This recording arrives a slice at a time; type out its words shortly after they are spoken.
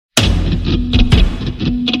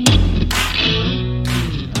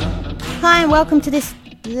Hi and welcome to this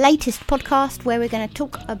latest podcast where we're going to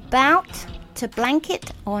talk about to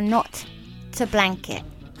blanket or not to blanket.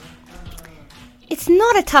 It's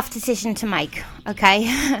not a tough decision to make,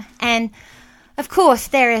 okay? And of course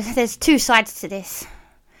there's two sides to this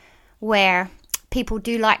where people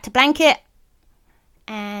do like to blanket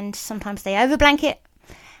and sometimes they over blanket,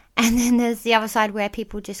 and then there's the other side where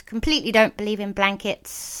people just completely don't believe in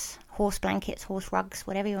blankets, horse rugs,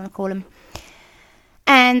 whatever you want to call them.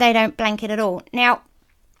 And they don't blanket at all. Now,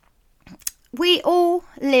 we all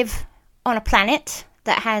live on a planet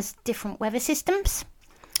that has different weather systems.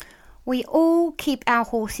 We all keep our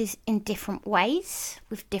horses in different ways,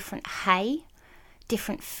 with different hay,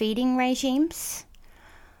 different feeding regimes.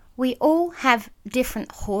 We all have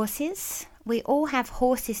different horses. We all have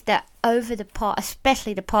horses that over the past,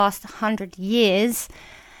 especially the past 100 years,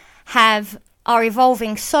 are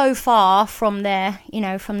evolving so far from their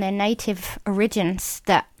native origins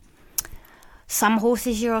that some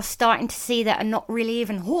horses you're starting to see that are not really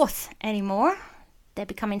even horse anymore. They're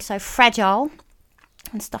becoming so fragile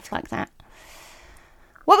and stuff like that.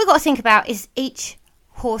 What we've got to think about is each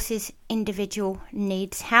horse's individual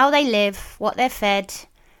needs, how they live, what they're fed,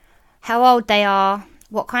 how old they are,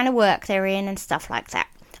 what kind of work they're in and stuff like that.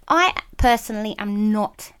 I personally am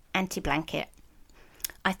not anti-blanket.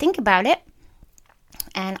 I think about it.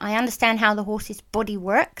 And I understand how the horse's body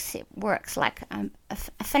works. It works like a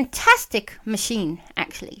fantastic machine,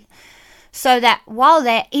 actually. So that while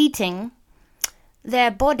they're eating,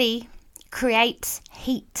 their body creates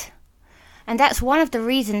heat. And that's one of the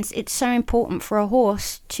reasons it's so important for a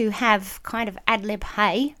horse to have kind of ad-lib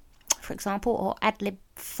hay, for example, or ad-lib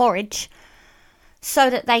forage, so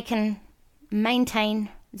that they can maintain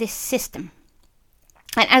this system.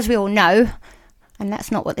 And as we all know, and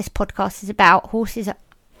that's not what this podcast is about, horses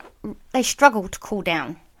they struggle to cool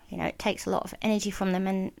down. It takes a lot of energy from them,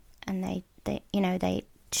 and they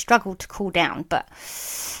struggle to cool down, but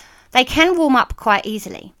they can warm up quite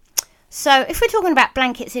easily. So if we're talking about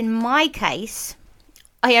blankets, in my case,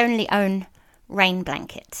 I only own rain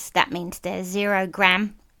blankets. That means they're 0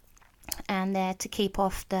 gram, and they're to keep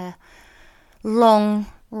off the long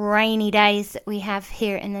rainy days that we have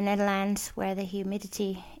here in the Netherlands, where the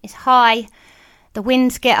humidity is high. The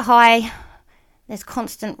winds get high. There's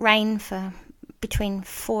constant rain for between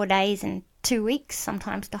 4 days and 2 weeks,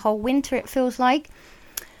 sometimes the whole winter it feels like.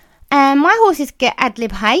 And my horses get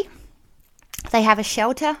ad-lib hay. They have a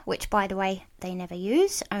shelter, which by the way they never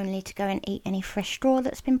use, only to go and eat any fresh straw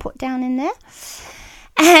that's been put down in there.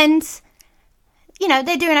 And,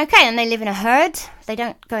 they're doing okay, and they live in a herd. They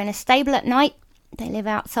don't go in a stable at night. They live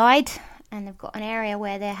outside. And they've got an area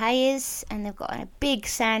where their hay is, and they've got a big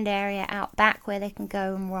sand area out back where they can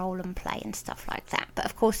go and roll and play and stuff like that. But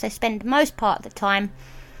of course they spend most part of the time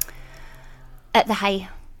at the hay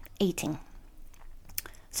eating.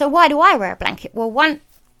 So why do I wear a blanket? Well, one,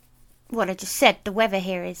 what I just said, the weather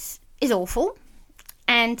here is awful.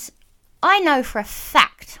 And I know for a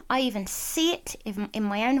fact, I even see it in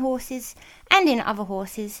my own horses and in other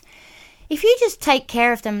horses. If you just take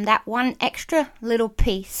care of them that one extra little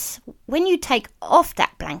piece, when you take off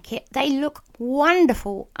that blanket, they look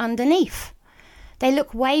wonderful underneath. They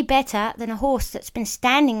look way better than a horse that's been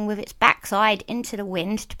standing with its backside into the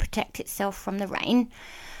wind to protect itself from the rain,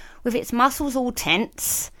 with its muscles all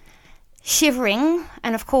tense, shivering.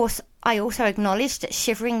 And of course, I also acknowledge that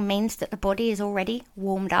shivering means that the body is already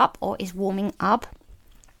warmed up or is warming up.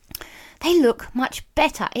 They look much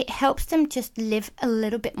better. It helps them just live a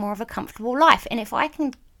little bit more of a comfortable life. And if I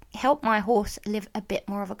can help my horse live a bit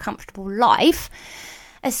more of a comfortable life,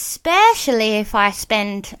 especially if I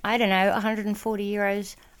spend, 140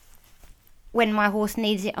 euros when my horse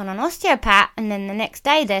needs it on an osteopath, and then the next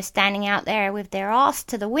day they're standing out there with their arse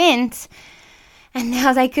to the wind, and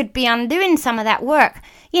now they could be undoing some of that work.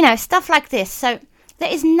 Stuff like this. So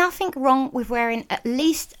there is nothing wrong with wearing at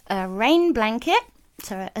least a rain blanket,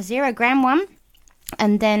 so a 0 gram one.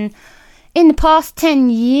 And then in the past 10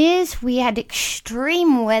 years, we had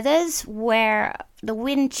extreme weathers where the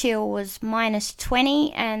wind chill was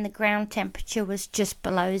 -20 and the ground temperature was just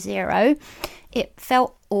below 0. It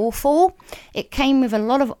felt awful. It came with a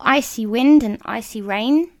lot of icy wind and icy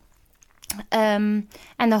rain. And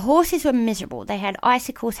the horses were miserable. They had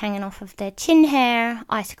icicles hanging off of their chin hair,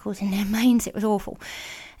 icicles in their manes. It was awful.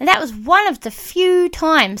 And that was one of the few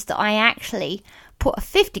times that I actually put a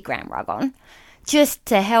 50 gram rug on just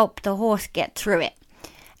to help the horse get through it.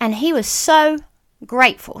 And he was so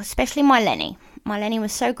grateful, especially my Lenny. My Lenny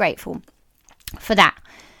was so grateful for that.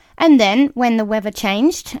 And then when the weather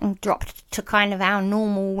changed and dropped to kind of our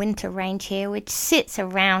normal winter range here, which sits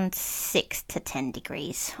around 6 to 10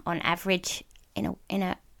 degrees on average in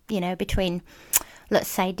a between, let's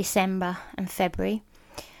say, December and February.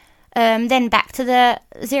 Then back to the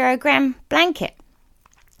 0 gram blanket.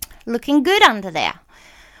 Looking good under there.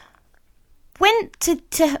 When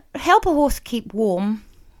to help a horse keep warm,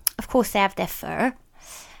 of course they have their fur.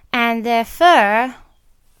 And their fur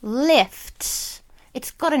lifts.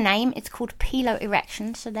 It's got a name. It's called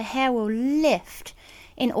piloerection. So the hair will lift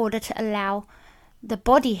in order to allow the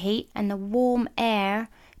body heat and the warm air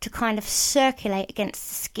to kind of circulate against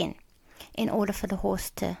the skin in order for the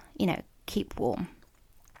horse to, keep warm.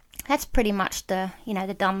 That's pretty much the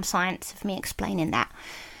dumb science of me explaining that.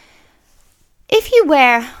 If you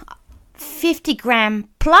wear 50 gram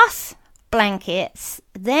plus blankets,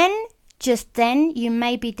 then you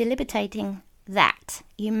may be debilitating that.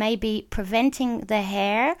 You may be preventing the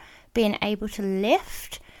hair being able to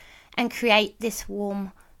lift and create this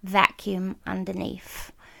warm vacuum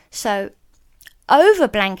underneath. So over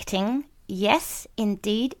blanketing, yes,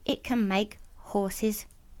 indeed, it can make horses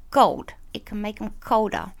cold. It can make them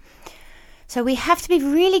colder. So we have to be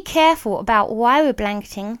really careful about why we're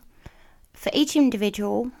blanketing for each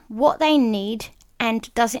individual, what they need,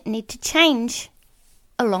 and does it need to change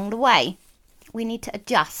along the way. We need to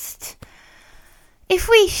adjust. If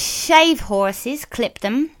we shave horses, clip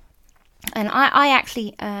them, and I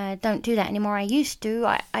actually don't do that anymore. I used to.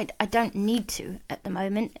 I don't need to at the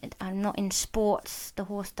moment. I'm not in sports. The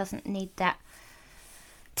horse doesn't need that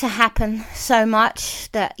to happen so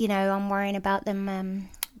much that, I'm worrying about them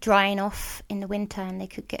drying off in the winter and they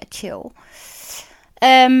could get a chill.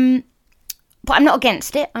 But I'm not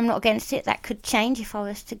against it. That could change if I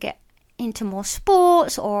was to get into more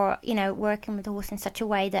sports or, working with the horse in such a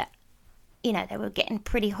way that, they were getting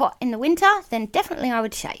pretty hot in the winter, then definitely I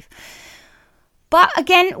would shave. But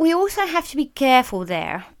again, we also have to be careful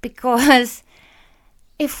there, because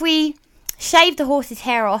if we shave the horse's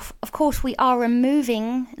hair off, of course we are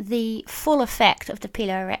removing the full effect of the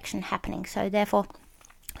piloerection happening. So therefore,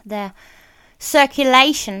 the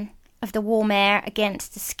circulation of the warm air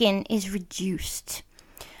against the skin is reduced.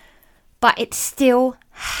 But it still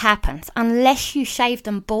happens. Unless you shave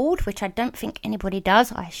them bald, which I don't think anybody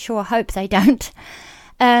does. I sure hope they don't.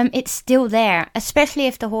 It's still there, especially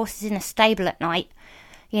if the horse is in a stable at night.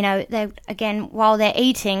 While they're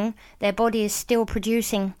eating, their body is still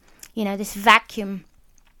producing, this vacuum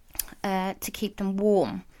to keep them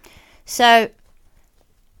warm. So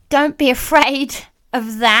don't be afraid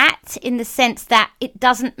of that, in the sense that it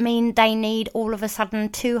doesn't mean they need all of a sudden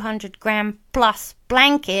 200 gram plus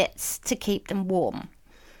blankets to keep them warm.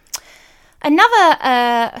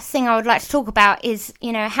 Another thing I would like to talk about is,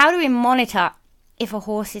 how do we monitor if a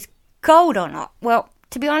horse is cold or not? Well,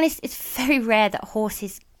 to be honest, it's very rare that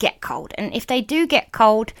horses get cold. And if they do get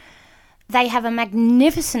cold, they have a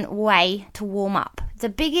magnificent way to warm up. The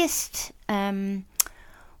biggest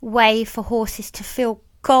way for horses to feel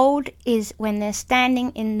cold is when they're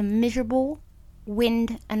standing in the miserable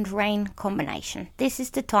wind and rain combination. This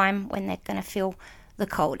is the time when they're going to feel the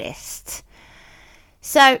coldest.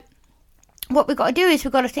 So what we've got to do is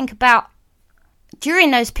we've got to think about,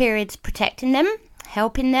 during those periods, protecting them,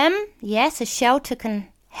 helping them. Yes, a shelter can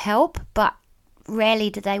help, but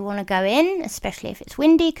rarely do they want to go in, especially if it's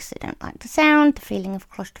windy, because they don't like the sound, the feeling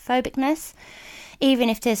of claustrophobic-ness. Even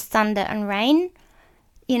if there's thunder and rain,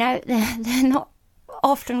 they're not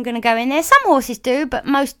often going to go in there. Some horses do, but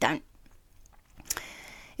most don't.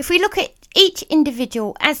 If we look at each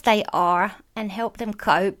individual as they are and help them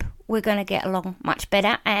cope, we're going to get along much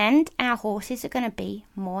better, and our horses are going to be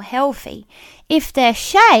more healthy. If they're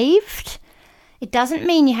shaved, it doesn't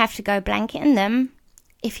mean you have to go blanketing them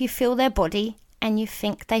if you feel their body and you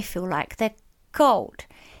think they feel like they're cold.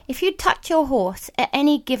 If you touch your horse at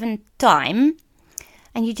any given time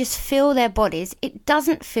and you just feel their bodies, it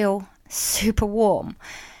doesn't feel super warm.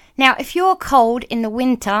 Now, if you're cold in the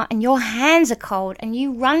winter and your hands are cold and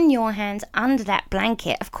you run your hands under that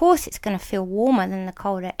blanket, of course it's going to feel warmer than the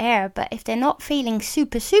colder air, but if they're not feeling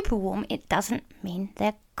super, super warm, it doesn't mean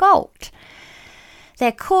they're cold.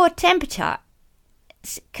 Their core temperature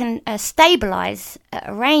can stabilize at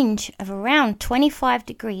a range of around 25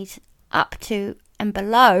 degrees up to and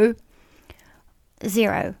below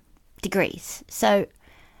 0 degrees. So,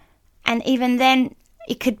 and even then,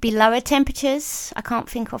 it could be lower temperatures. I can't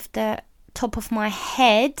think off the top of my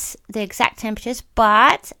head the exact temperatures,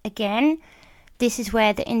 but again, this is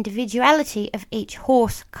where the individuality of each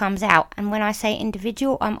horse comes out. And when I say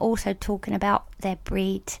individual, I'm also talking about their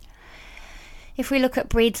breed. If we look at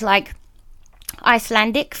breeds like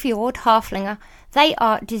Icelandic Fjord Haflinger, they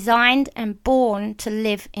are designed and born to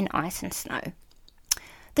live in ice and snow.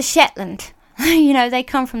 The Shetland, they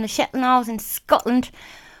come from the Shetland Isles in Scotland,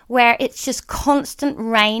 where it's just constant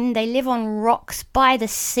rain. They live on rocks by the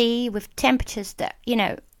sea with temperatures that,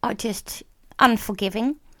 are just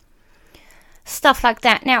unforgiving. Stuff like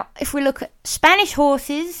that. Now, if we look at Spanish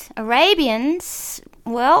horses, Arabians,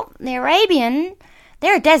 well, they're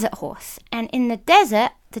a desert horse. And in the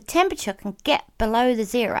desert, the temperature can get below the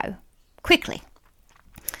zero quickly.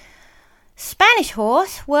 Spanish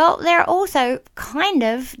horse, well, they're also kind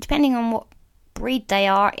of, depending on what breed they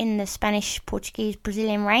are in the Spanish, Portuguese,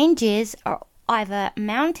 Brazilian ranges, are either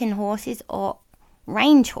mountain horses or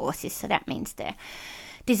range horses. So that means they're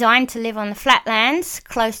designed to live on the flatlands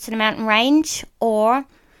close to the mountain range, or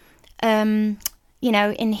in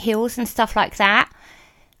hills and stuff like that.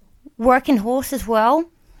 Working horse as well,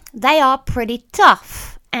 they are pretty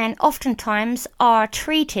tough and oftentimes are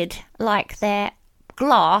treated like they're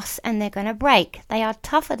glass and they're going to break. They are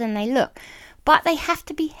tougher than they look, but they have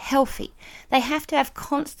to be healthy. They have to have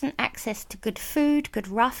constant access to good food, good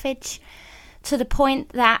roughage, to the point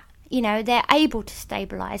that, they're able to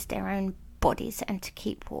stabilize their own bodies and to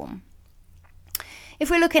keep warm. If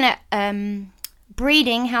we're looking at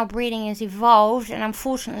breeding, how breeding has evolved, and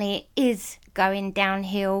unfortunately it is going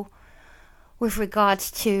downhill with regards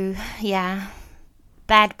to,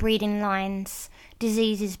 bad breeding lines,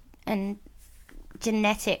 diseases and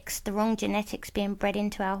genetics, the wrong genetics being bred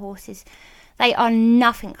into our horses. They are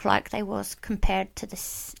nothing like they was compared to the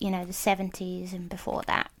 70s and before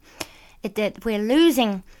that. We're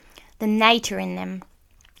losing the nature in them.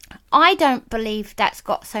 I don't believe that's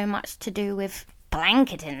got so much to do with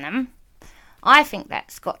blanketing them. I think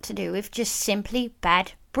that's got to do with just simply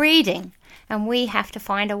bad breeding. And we have to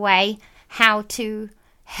find a way how to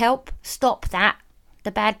help stop that,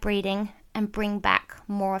 the bad breeding, and bring back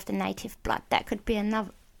more of the native blood. That could be a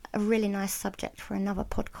really nice subject for another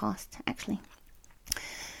podcast, actually.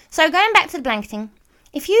 So going back to the blanketing,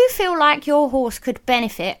 if you feel like your horse could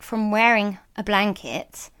benefit from wearing a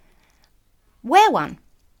blanket, wear one.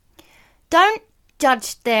 Don't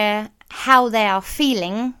judge how they are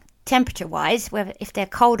feeling temperature-wise, whether if they're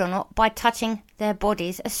cold or not, by touching their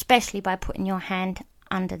bodies, especially by putting your hand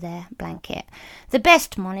under their blanket. The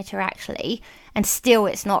best monitor, actually, and still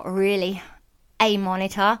it's not really a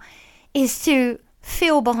monitor, is to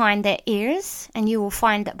feel behind their ears, and you will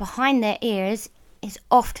find that behind their ears is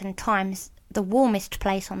oftentimes the warmest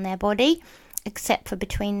place on their body, except for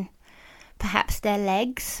between perhaps their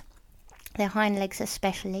legs, their hind legs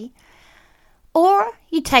especially. Or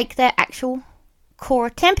you take their actual core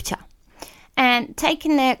temperature, and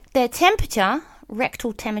taking their temperature,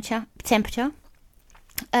 rectal temperature,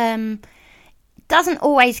 doesn't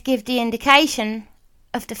always give the indication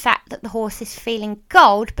of the fact that the horse is feeling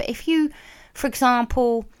cold. But if you, for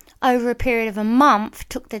example, over a period of a month,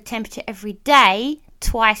 took the temperature every day,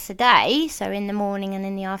 twice a day, so in the morning and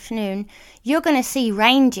in the afternoon, you're going to see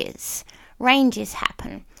ranges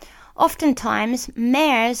happen. Oftentimes,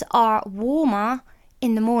 mares are warmer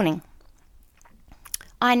in the morning.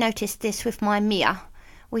 I noticed this with my Mia.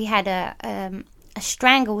 We had a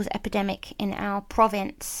strangles epidemic in our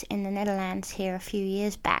province in the Netherlands here a few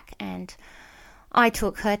years back, and I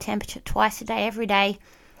took her temperature twice a day, every day,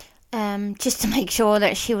 just to make sure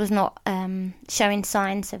that she was not showing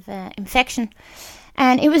signs of infection.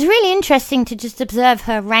 And it was really interesting to just observe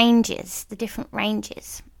her ranges, the different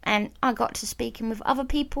ranges. And I got to speaking with other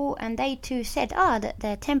people, and they too said that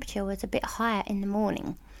their temperature was a bit higher in the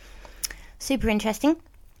morning. Super interesting.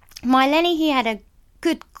 My Lenny, he had a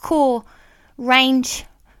good core range,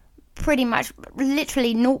 pretty much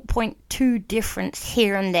literally 0.2 difference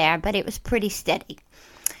here and there, but it was pretty steady.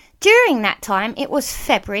 During that time, it was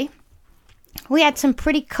February. We had some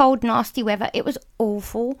pretty cold, nasty weather. It was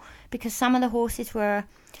awful because some of the horses were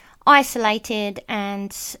isolated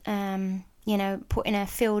and, put in a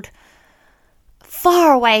field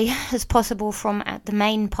far away as possible from the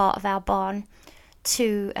main part of our barn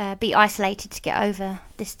to be isolated to get over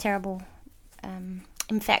this terrible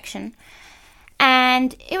infection.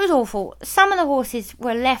 And it was awful. Some of the horses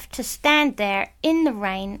were left to stand there in the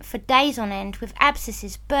rain for days on end with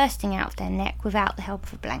abscesses bursting out of their neck without the help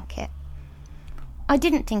of a blanket. I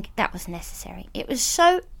didn't think that was necessary.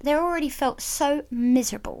 They already felt so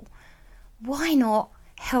miserable. Why not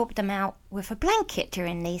help them out with a blanket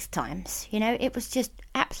during these times? It was just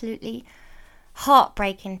absolutely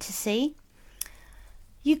heartbreaking to see.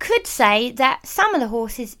 You could say that some of the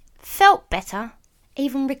horses felt better,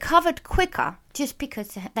 even recovered quicker, just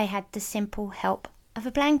because they had the simple help of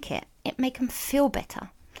a blanket. It made them feel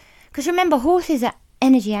better. Because remember, horses are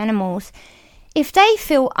energy animals. If they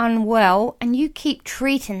feel unwell and you keep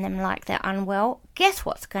treating them like they're unwell, guess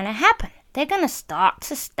what's going to happen? they're going to start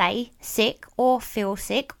to stay sick or feel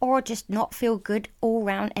sick or just not feel good all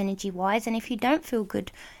round energy-wise. And if you don't feel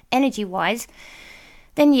good energy-wise,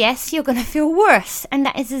 then yes, you're going to feel worse. And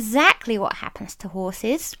that is exactly what happens to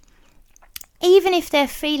horses. Even if they're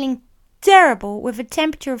feeling terrible with a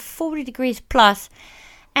temperature of 40 degrees plus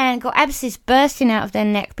and got abscesses bursting out of their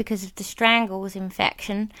neck because of the strangles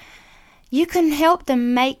infection, you can help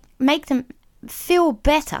them make them feel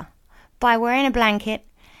better by wearing a blanket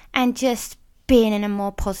and just being in a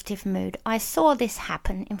more positive mood. I saw this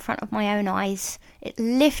happen in front of my own eyes. It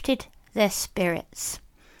lifted their spirits.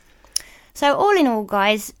 So all in all,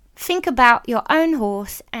 guys, think about your own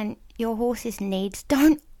horse and your horse's needs.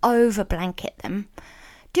 Don't over blanket them.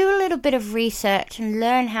 Do a little bit of research and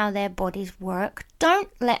learn how their bodies work. Don't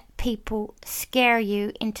let people scare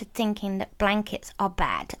you into thinking that blankets are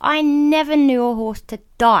bad. I never knew a horse to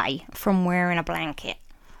die from wearing a blanket.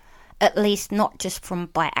 At least not just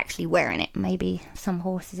by actually wearing it. Maybe some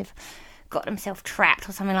horses have got themselves trapped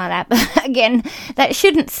or something like that. But again, that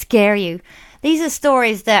shouldn't scare you. These are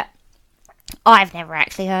stories that I've never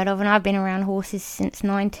actually heard of, and I've been around horses since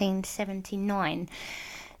 1979.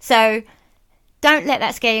 So don't let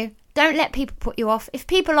that scare you. Don't let people put you off. If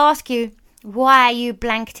people ask you, why are you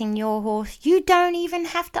blanketing your horse? You don't even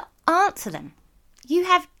have to answer them.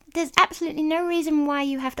 There's absolutely no reason why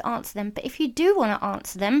you have to answer them. But if you do want to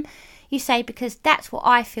answer them, you say, because that's what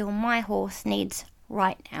I feel my horse needs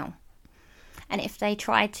right now. And if they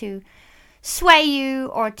try to sway you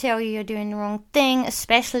or tell you you're doing the wrong thing,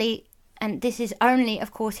 especially, and this is only,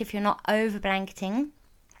 of course, if you're not over blanketing,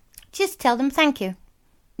 just tell them thank you.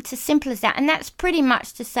 It's as simple as that. And that's pretty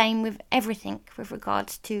much the same with everything with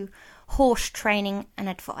regards to horse training and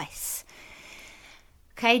advice.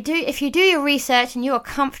 Okay, if you do your research and you are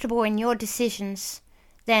comfortable in your decisions,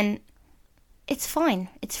 then it's fine.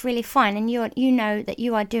 It's really fine. And you know that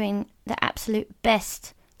you are doing the absolute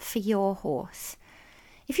best for your horse.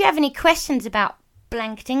 If you have any questions about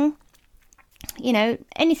blanketing,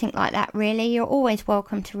 anything like that really, you're always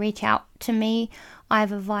welcome to reach out to me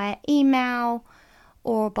either via email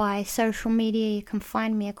or by social media. You can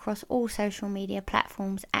find me across all social media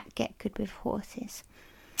platforms at Get Good With Horses.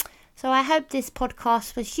 So I hope this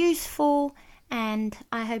podcast was useful, and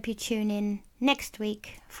I hope you tune in next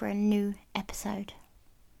week for a new episode.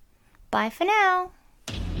 Bye for now.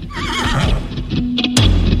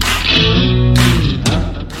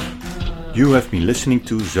 You have been listening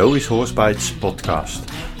to Zoe's Horse Bites podcast.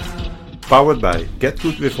 Powered by Get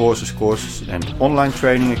Good With Horses courses and online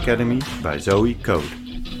training academy by Zoe Code.